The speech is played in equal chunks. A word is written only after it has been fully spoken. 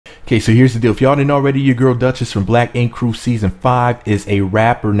Okay, so here's the deal. If y'all didn't already, your girl Dutchess from Black Ink Crew Season 5 is a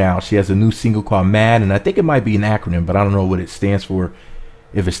rapper now. She has a new single called Mad, and I think it might be an acronym, but I don't know what it stands for,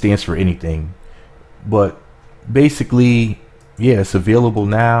 if it stands for anything. But basically, yeah, it's available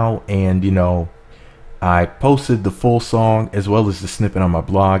now, and you know, I posted the full song as well as the snippet on my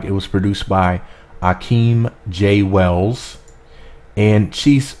blog. It was produced by Akeem J. Wells, and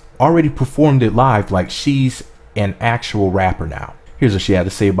she's already performed it live. Like, she's an actual rapper now. Here's what she had to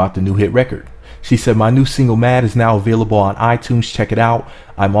say about the new hit record. She said, "My new single Mad is now available on iTunes. Check it out.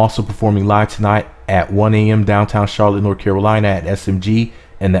 I'm also performing live tonight at 1 a.m. downtown Charlotte, North Carolina at SMG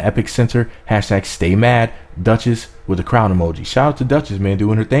and the Epic Center. Hashtag stay mad. Dutchess," with a crown emoji. Shout out to Dutchess, man,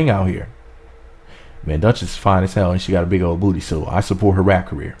 doing her thing out here. Man, Dutchess is fine as hell, and she got a big old booty, so I support her rap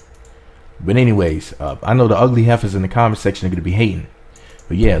career. But anyways, I know the ugly heifers in the comment section are going to be hating.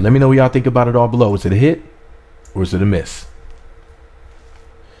 But yeah, let me know what y'all think about it all below. Is it a hit or is it a miss?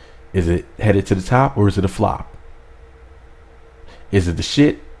 Is it headed to the top or is it a flop? Is it the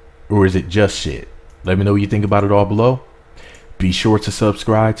shit or is it just shit? Let me know what you think about it all below. Be sure to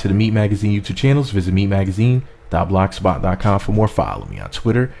subscribe to the Meat Magazine YouTube channels. Visit meatmagazine.blogspot.com for more. Follow me on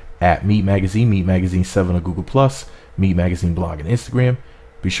Twitter at Meat Magazine, Meat Magazine 7 on Google+, Meat Magazine blog and Instagram.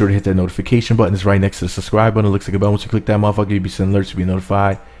 Be sure to hit that notification button. It's right next to the subscribe button. It looks like a button. Once you click that motherfucker, you'll be sent alerts to be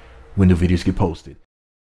notified when new videos get posted.